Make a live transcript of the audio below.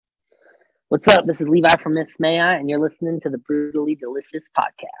What's up? This is Levi from Miss May I, and you're listening to the Brutally Delicious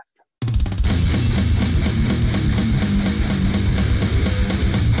podcast.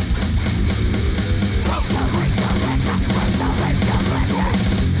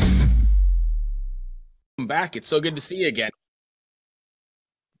 Welcome back. It's so good to see you again.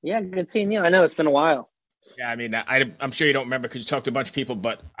 Yeah, good seeing you. I know it's been a while. Yeah, I mean, I'm sure you don't remember because you talked to a bunch of people,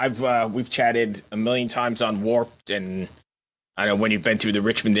 but we've chatted a million times on Warped, and I know when you've been through the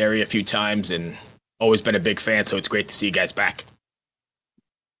Richmond area a few times, and always been a big fan. So it's great to see you guys back.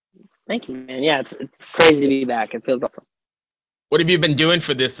 Thank you, man. Yeah, it's crazy to be back. It feels awesome. What have you been doing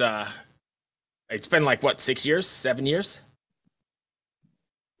for this? It's been like what, 6 years, 7 years?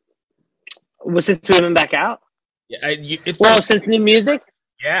 Well, since we've been back out. Yeah, since new music.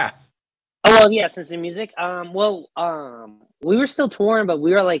 Yeah. Oh well, yeah, since new music. We were still touring, but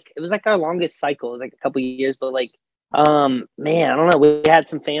we were like, it was like our longest cycle. It was like a couple years, but like, man, I don't know. We had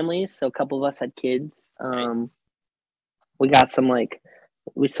some families, so a couple of us had kids. We got some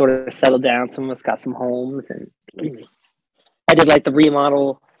we sort of settled down. Some of us got some homes, and I did like the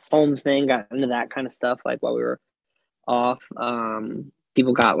remodel home thing. Got into that kind of stuff like while we were off.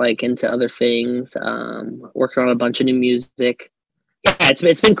 People got like into other things. Working on a bunch of new music. Yeah,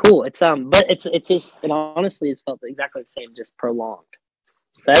 it's been cool. But it's just, and honestly, it's felt exactly the same, just prolonged.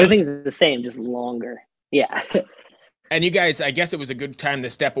 So everything's the same, just longer. Yeah. And you guys, I guess it was a good time to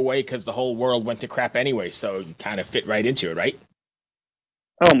step away because the whole world went to crap anyway. So you kind of fit right into it, right?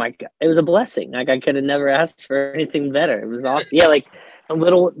 Oh my God, it was a blessing. Like I could have never asked for anything better. It was awesome. Yeah, like the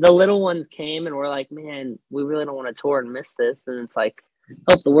little ones came and we're like, man, we really don't want to tour and miss this. And it's like,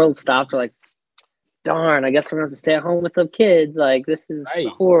 hope the world stopped. We're like, darn, I guess we're gonna have to stay at home with the kids. Like this is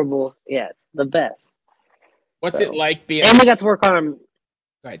horrible. Yeah, it's the best. What's it like being? And we got to work on.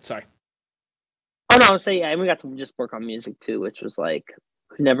 Right, sorry. Oh no, I was saying, yeah, and we got to just work on music too, which was like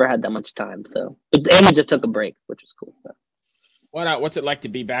we never had that much time. So, and we just took a break, which was cool. So. What's it like to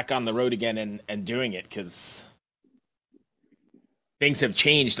be back on the road again and doing it? Because things have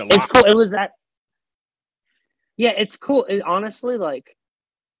changed a lot. It's cool. It was that. Yeah, it's cool. It, honestly, like.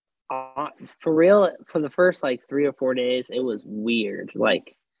 For real, for the first like 3 or 4 days, it was weird.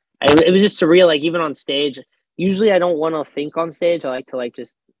 Like, it was just surreal. Like, even on stage, usually I don't want to think on stage. I like to like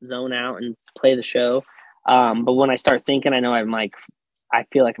just zone out and play the show. But when I start thinking, I know I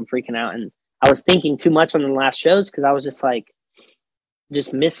feel like I'm freaking out. And I was thinking too much on the last shows because I was just like,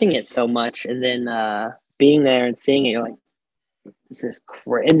 just missing it so much. And then being there and seeing it, you're like, this is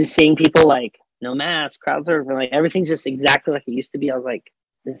crazy. And just seeing people like no mask, crowd surf, and like everything's just exactly like it used to be. I was like,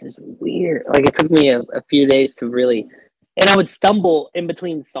 this is weird. Like it took me a few days to really, and I would stumble in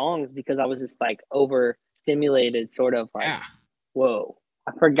between songs because I was just like overstimulated, sort of like, whoa,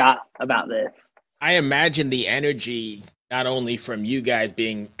 I forgot about this. I imagine the energy, not only from you guys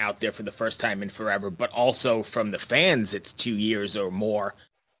being out there for the first time in forever, but also from the fans. It's 2 years or more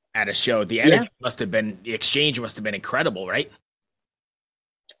at a show. The energy the exchange must have been incredible, right?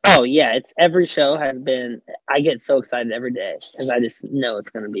 Oh yeah, it's every show has been. I get so excited every day because I just know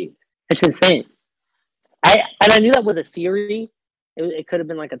it's going to be. It's insane. I knew that was a theory. It could have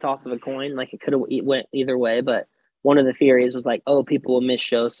been like a toss of a coin. Like it could have went either way. But one of the theories was like, oh, people will miss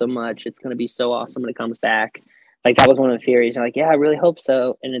shows so much. It's going to be so awesome when it comes back. Like that was one of the theories. You're like, yeah, I really hope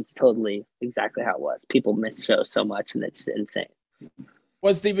so. And it's totally exactly how it was. People miss shows so much, and it's insane.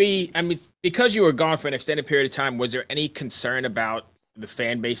 Because you were gone for an extended period of time, was there any concern about the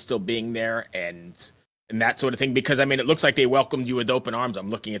fan base still being there and that sort of thing? Because I mean, it looks like they welcomed you with open arms. I'm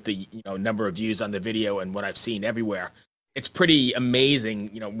looking at the number of views on the video and what I've seen everywhere. It's pretty amazing,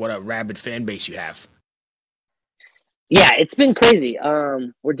 what a rabid fan base you have. Yeah, it's been crazy.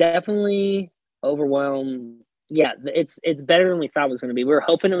 We're definitely overwhelmed. Yeah, it's better than we thought it was going to be. We were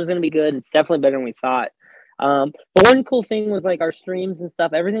hoping it was going to be good. It's definitely better than we thought. But one cool thing was like our streams and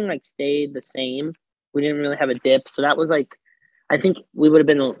stuff. Everything like stayed the same. We didn't really have a dip, so that was like. I think we would have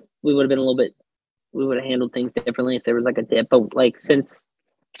handled things differently if there was like a dip. But like since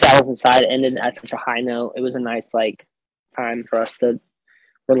Shadows Inside ended at such a high note, it was a nice like time for us to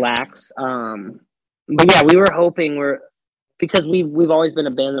relax. But yeah, we were hoping because we've always been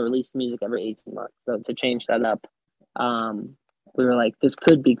a band that released music every 18 months. So to change that up, we were like, this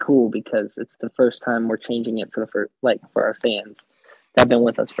could be cool because it's the first time we're changing it for our fans that have been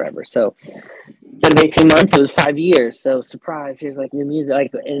with us forever. So instead of 18 months, it was 5 years. So surprise, here's like new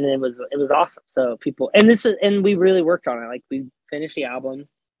music, and it was awesome. So and we really worked on it. Like we finished the album,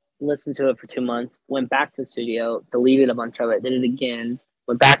 listened to it for 2 months, went back to the studio, deleted a bunch of it, did it again,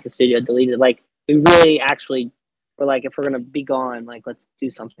 went back to the studio, deleted. Like we really actually were like, if we're gonna be gone, like let's do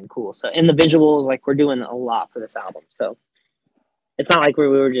something cool. So and the visuals, like we're doing a lot for this album. So it's not like we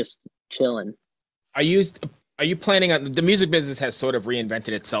were just chilling. Are you planning on the music business has sort of reinvented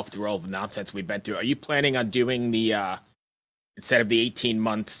itself through all the nonsense we've been through? Are you planning on doing the instead of the 18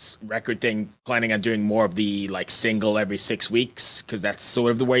 months record thing, planning on doing more of the like single every 6 weeks because that's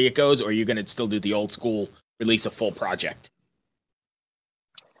sort of the way it goes, or are you going to still do the old school release a full project?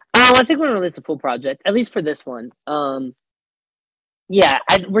 I think we're gonna release a full project, at least for this one. Yeah,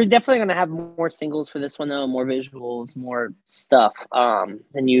 we're definitely gonna have more singles for this one though, more visuals, more stuff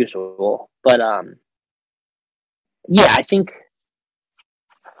than usual. But yeah, I think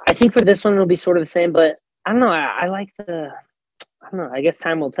for this one it'll be sort of the same. But I don't know. I like the. I don't know. I guess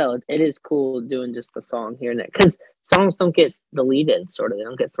time will tell. It is cool doing just the song here and there because songs don't get deleted, sort of. They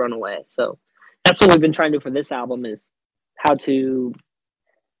don't get thrown away. So that's what we've been trying to do for this album is how to.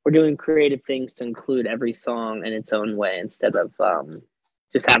 We're doing creative things to include every song in its own way instead of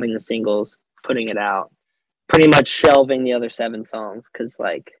just having the singles, putting it out, pretty much shelving the other 7 songs because,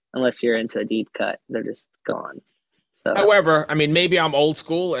 like, unless you're into a deep cut, they're just gone. So, However, I mean, maybe I'm old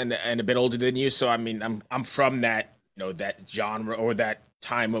school and a bit older than you, so I mean, I'm from that that genre or that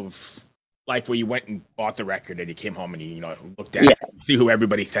time of life where you went and bought the record and you came home and you looked at it, see who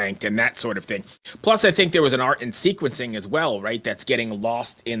everybody thanked and that sort of thing. Plus, I think there was an art in sequencing as well, right? That's getting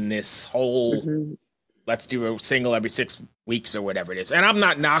lost in this whole let's do a single every 6 weeks or whatever it is. And I'm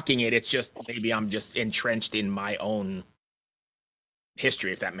not knocking it. It's just maybe I'm just entrenched in my own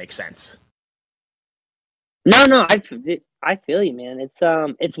history, if that makes sense. no, I feel you, man.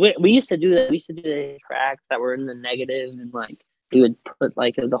 It's we used to do that. We used to do the tracks that were in the negative, and like we would put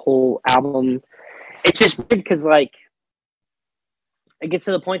like the whole album. It's just weird because like it gets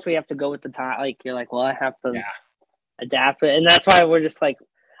to the point where you have to go with the time. Like you're like, well, I have to adapt it, and that's why we're just like,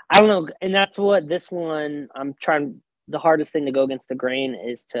 I don't know. And that's what this one I'm trying. The hardest thing to go against the grain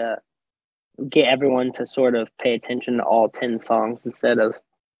is to get everyone to sort of pay attention to all 10 songs instead of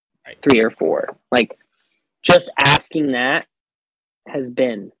 3 or 4. Like just asking that has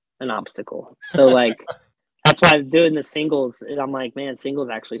been an obstacle. So like that's why I'm doing the singles. And I'm like, man, singles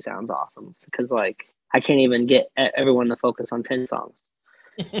actually sounds awesome because like I can't even get everyone to focus on 10 songs.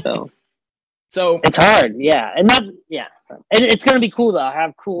 So it's hard, yeah, and not So it's gonna be cool though. I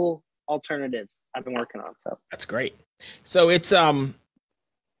have cool alternatives I've been working on. So that's great. So it's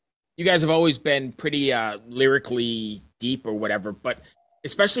you guys have always been pretty lyrically deep or whatever, but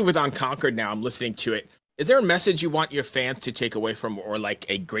especially with Unconquered now, I'm listening to it. Is there a message you want your fans to take away from, or like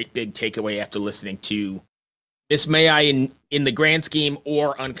a great big takeaway after listening to this? May I in the grand scheme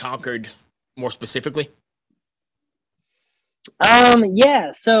or Unconquered more specifically?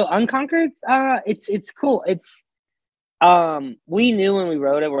 Yeah, so Unconquered, it's cool. It's we knew when we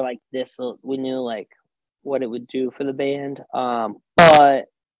wrote it, we're like we knew like what it would do for the band. But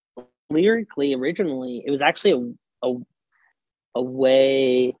lyrically originally it was actually a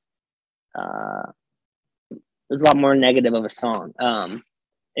way it was a lot more negative of a song.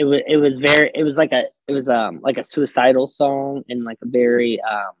 It was like a suicidal song and like a very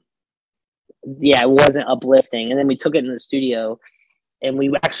it wasn't uplifting. And then we took it in the studio and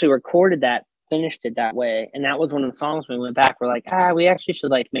we actually recorded that, finished it that way. And that was one of the songs when we went back, we're like, we actually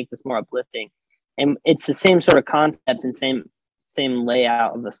should like make this more uplifting. And it's the same sort of concept and same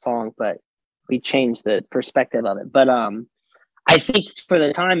layout of the song, but we changed the perspective of it. But I think for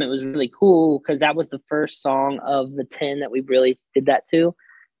the time it was really cool because that was the first song of the 10 that we really did that to.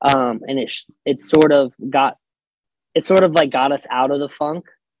 And it sort of got us out of the funk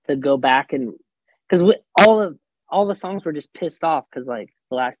to go back and because all the songs were just pissed off because like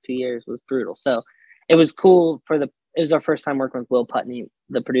the last 2 years was brutal. So it was cool it was our first time working with Will Putney,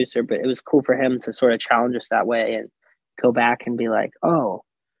 the producer, but it was cool for him to sort of challenge us that way and go back and be like, oh,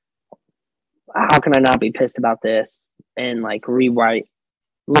 how can I not be pissed about this? And like rewrite,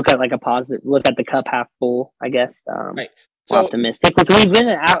 look at like a positive, look at the cup half full, I guess. Right. So optimistic, which we've been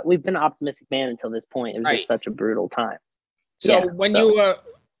an optimistic band until this point. It was just such a brutal time. So when you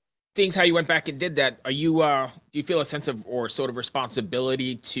seeing how you went back and did that, are you do you feel a sense of or sort of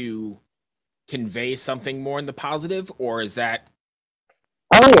responsibility to convey something more in the positive, or is that?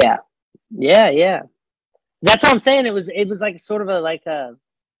 Oh yeah. That's what I'm saying. It was like sort of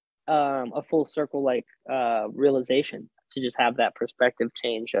a full circle like realization to just have that perspective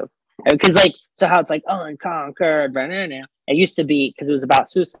change of because like so how it's like unconquered now. It used to be because it was about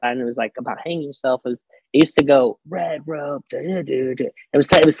suicide and it was like about hanging yourself. It used to go red rope. It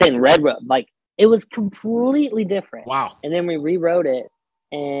was saying red rope. Like it was completely different. Wow. And then we rewrote it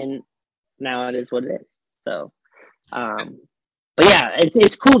and now it is what it is. So but yeah,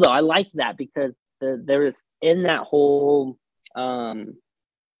 it's cool though. I like that because there is in that whole I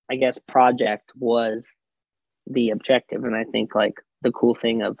guess project was the objective, and I think like the cool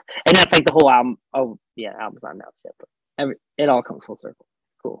thing of, and that's like the whole album. Oh yeah, album's not announced yet, but it all comes full circle.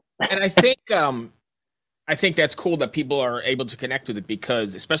 Cool. And I think that's cool that people are able to connect with it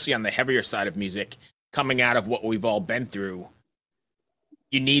because, especially on the heavier side of music, coming out of what we've all been through,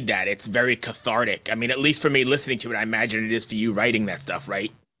 you need that. It's very cathartic. I mean, at least for me listening to it, I imagine it is for you writing that stuff,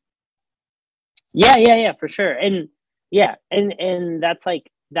 right? Yeah, for sure. And yeah, and that's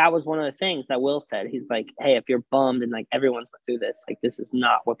like, that was one of the things that Will said. He's like, hey, if you're bummed and like everyone's went through this, like this is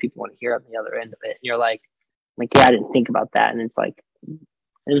not what people want to hear on the other end of it. And you're like, yeah, I didn't think about that. And it's like,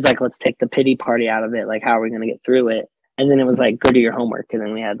 it was like, let's take the pity party out of it. Like, how are we going to get through it? And then it was like, go do your homework. And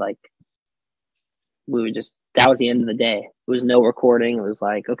then we had like, that was the end of the day. It was no recording. It was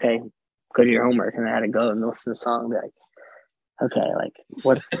like, okay, go do your homework. And I had to go and listen to the song and be like, okay, like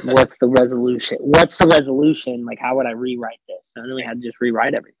what's the resolution? What's the resolution? Like, how would I rewrite this? And then we had to just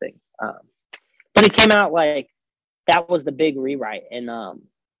rewrite everything. But it came out like that was the big rewrite. And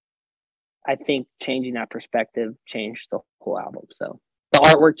I think changing that perspective changed the whole album. So the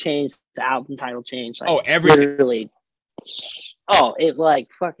artwork changed, the album title changed. Like, everything. Literally. Oh, it like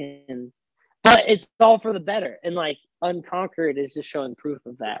fucking, but it's all for the better. And like Unconquered is just showing proof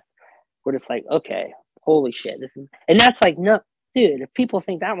of that. We're just like, okay, holy shit. And that's like, no, dude, if people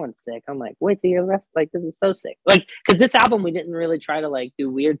think that one's sick, I'm like, wait till you hear the rest. Like, this is so sick. Like, because this album, we didn't really try to like do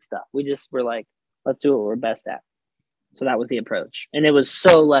weird stuff. We just were like, let's do what we're best at. So that was the approach. And it was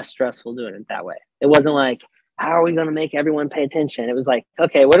so less stressful doing it that way. It wasn't like, how are we going to make everyone pay attention? It was like,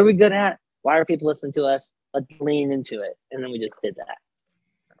 okay, what are we good at? Why are people listening to us? Let's lean into it. And then we just did that.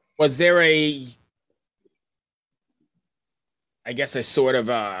 Was there I guess a sort of,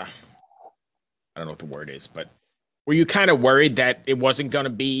 I don't know what the word is, but were you kind of worried that it wasn't going to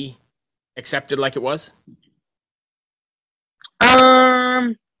be accepted like it was?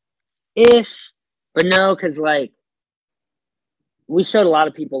 Ish. But no, because like, we showed a lot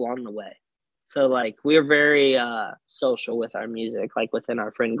of people along the way. So like, we're very social with our music, like within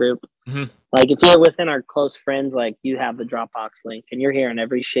our friend group. Mm-hmm. Like if you're within our close friends, like you have the Dropbox link and you're hearing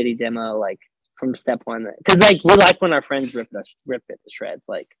every shitty demo, like from step one. Because like, we like when our friends rip it to shreds.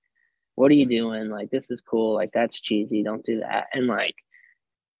 Like, what are you doing? Like, this is cool. Like, that's cheesy. Don't do that. And like,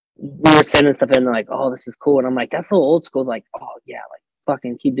 we were sending stuff in, like, oh, this is cool. And I'm like, that's a little old school. Like, oh yeah, like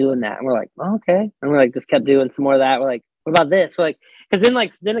fucking keep doing that. And we're like, oh, okay. And we're like, just kept doing some more of that. We're like, what about this? We're like, because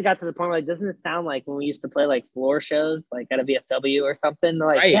then it got to the point where like, doesn't it sound like when we used to play like floor shows, like at a VFW or something? They're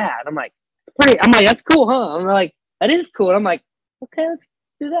like, right. Yeah. And I'm like, that's cool, huh? I'm like, that is cool. And I'm like, okay, let's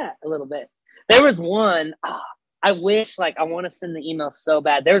do that a little bit. There was one, I wish, like, I want to send the email so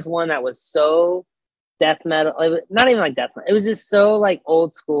bad. There's one that was so death metal, not even like death metal. It was just so like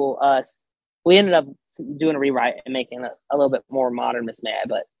old school us. We ended up doing a rewrite and making a little bit more modern Miss May,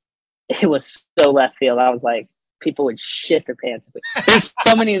 but it was so left field. I was like, people would shit their pants. There's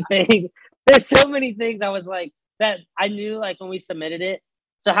so many things. There's so many things I was like, that I knew like when we submitted it.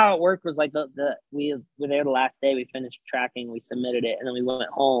 So how it worked was like we were there the last day, we finished tracking, we submitted it, and then we went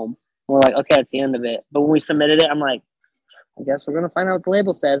home. We're like, okay, that's the end of it. But when we submitted it, I'm like, I guess we're gonna find out what the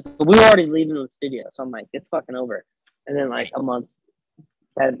label says. But we were already leaving the studio, so I'm like, it's fucking over. And then like a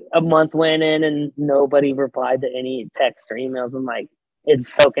month went in, and nobody replied to any texts or emails. I'm like,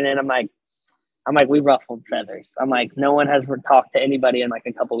 it's soaking in. I'm like, we ruffled feathers. I'm like, no one has talked to anybody in like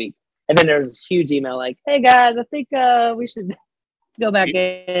a couple weeks. And then there's this huge email like, hey guys, I think we should go back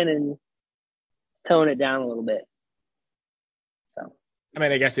in and tone it down a little bit. So. I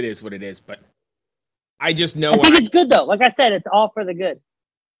mean, I guess it is what it is, but I just know. I think it's good though. Like I said, it's all for the good.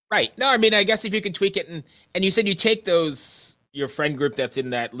 Right. No, I mean, I guess if you could tweak it, and you said you take your friend group that's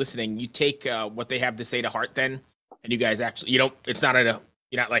in that listening, you take what they have to say to heart then, and you guys actually, it's not you're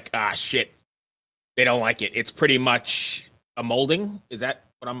not like, shit, they don't like it. It's pretty much a molding. Is that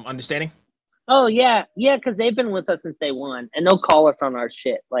what I'm understanding? Oh yeah. Yeah. Cause they've been with us since day one, and they'll call us on our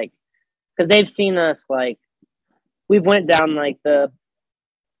shit. Like, cause they've seen us, like, we've went down like the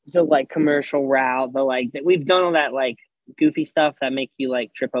like commercial route, but like we've done all that like goofy stuff that make you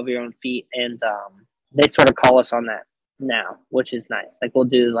like trip over your own feet, and they sort of call us on that now, which is nice. Like we'll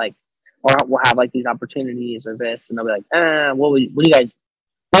do like, or we'll have like these opportunities or this, and they'll be like, what do you guys?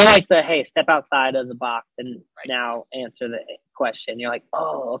 They're like hey, step outside of the box and now answer the question. You're like,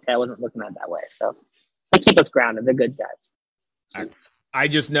 oh, okay, I wasn't looking at it that way. So they keep us grounded. They're good guys. I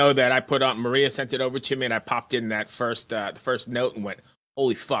just know that I put on, Maria sent it over to me, and I popped in that the first note and went,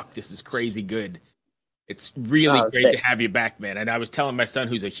 holy fuck, this is crazy good. It's really great to have you back, man. And I was telling my son,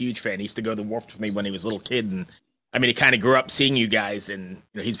 who's a huge fan, he used to go to Warped with me when he was a little kid. And I mean, he kind of grew up seeing you guys, and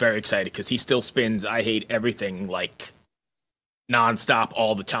he's very excited because he still spins I Hate Everything like nonstop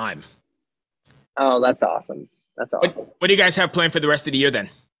all the time. Oh, that's awesome. That's awesome. What do you guys have planned for the rest of the year then?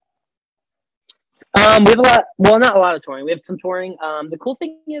 We have a lot. Well, not a lot of touring. We have some touring. The cool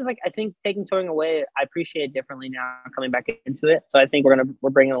thing is, like, I think taking touring away, I appreciate it differently now coming back into it. So I think we're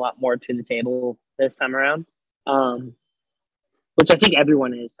bringing a lot more to the table this time around, which I think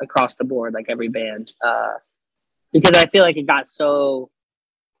everyone is across the board, like every band, because I feel like it got so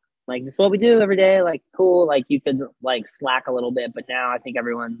like this is what we do every day. Like, cool. Like, you could like slack a little bit, but now I think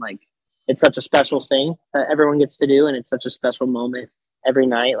everyone like it's such a special thing that everyone gets to do, and it's such a special moment every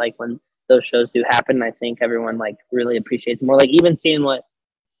night. Like when those shows do happen, I think everyone like really appreciates more. Like even seeing what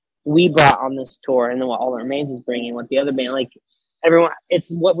we brought on this tour and then what All That Remains is bringing with the other band, like everyone, it's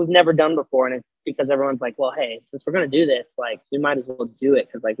what we've never done before. And it's because everyone's like, well, hey, since we're going to do this, like we might as well do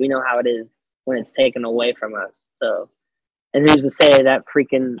it. Cause like we know how it is when it's taken away from us. So, and who's to say that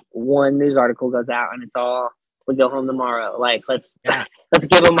freaking one news article goes out and it's all, we go home tomorrow. Like, let's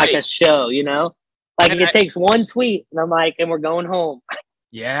give them like a show, you know, like it takes one tweet and I'm like, and we're going home.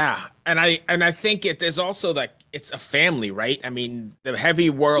 Yeah. And I think there's also like, it's a family, right? I mean, the heavy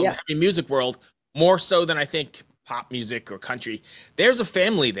music world, more so than I think pop music or country, there's a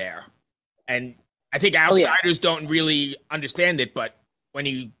family there. And I think outsiders don't really understand it, but when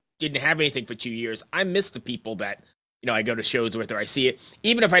you didn't have anything for 2 years, I miss the people that, you know, I go to shows with or I see it.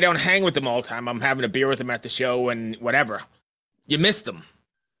 Even if I don't hang with them all the time, I'm having a beer with them at the show and whatever. You miss them.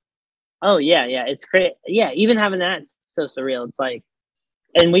 Oh, yeah. It's great. Yeah, even having that, it's so surreal. It's like,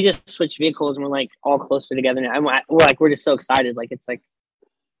 and we just switched vehicles and we're like all closer together now. We're just so excited. Like, it's like,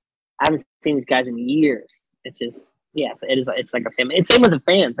 I haven't seen these guys in years. It's just, it's like a family. It's same with the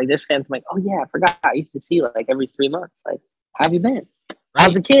fans. Like there's fans I'm like, oh yeah, I forgot. I used to see like every 3 months. Like, how have you been?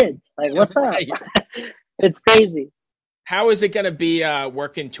 How's the kids? Like, what's up? It's crazy. How is it going to be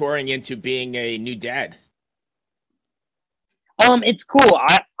working, touring into being a new dad? It's cool.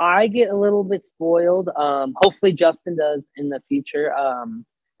 I get a little bit spoiled. Hopefully Justin does in the future.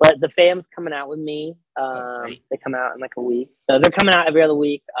 But the fam's coming out with me. They come out in like a week. So they're coming out every other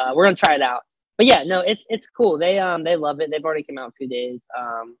week. We're going to try it out. But yeah, no, it's cool. They love it. They've already come out in a few days.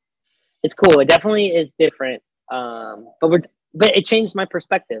 It's cool. It definitely is different. But it changed my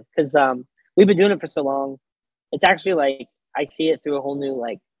perspective because we've been doing it for so long. It's actually like I see it through a whole new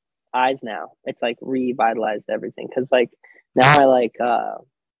like eyes now. It's like revitalized everything because like now I like now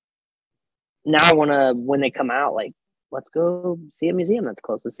I want to when they come out like let's go see a museum that's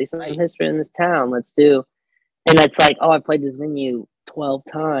close. Let's see some history in this town. Let's do, and it's like I played this venue 12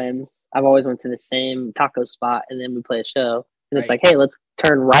 times. I've always went to the same taco spot and then we play a show and it's like hey let's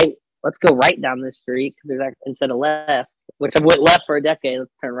turn right. Let's go right down this street because there's instead of left, which I've went left for a decade.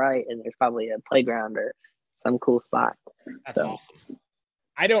 Let's turn right and there's probably a playground or some cool spot. That's awesome.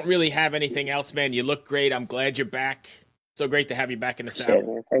 I don't really have anything else, man. You look great. I'm glad you're back. So great to have you back in the South.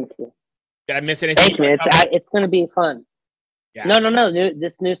 Man. Thank you. Did I miss anything? Thank you, man. It's going to be fun. Yeah. No.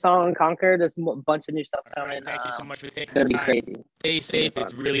 This new song, Conquer, there's a bunch of new stuff coming. Thank you so much for taking the time. It's going to be crazy. Stay safe.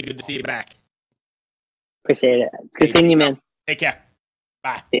 It's really good to see you back. Appreciate it. It's good seeing you, man. Take care.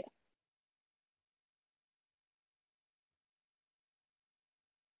 Bye. Yeah.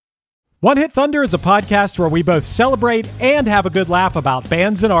 One Hit Thunder is a podcast where we both celebrate and have a good laugh about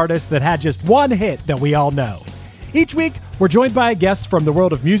bands and artists that had just one hit that we all know. Each week, we're joined by a guest from the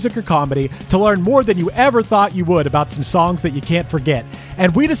world of music or comedy to learn more than you ever thought you would about some songs that you can't forget.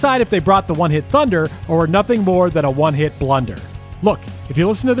 And we decide if they brought the One Hit Thunder or were nothing more than a one-hit blunder. Look, if you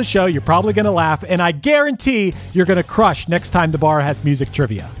listen to the show, you're probably going to laugh, and I guarantee you're going to crush next time the bar has music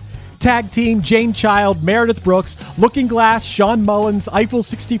trivia. Tag Team, Jane Child, Meredith Brooks, Looking Glass, Sean Mullins, Eiffel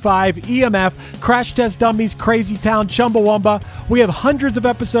 65, EMF, Crash Test Dummies, Crazy Town, Chumbawamba. We have hundreds of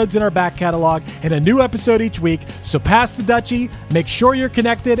episodes in our back catalog and a new episode each week, so pass the Dutchie, make sure you're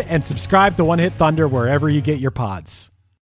connected, and subscribe to One Hit Thunder wherever you get your pods.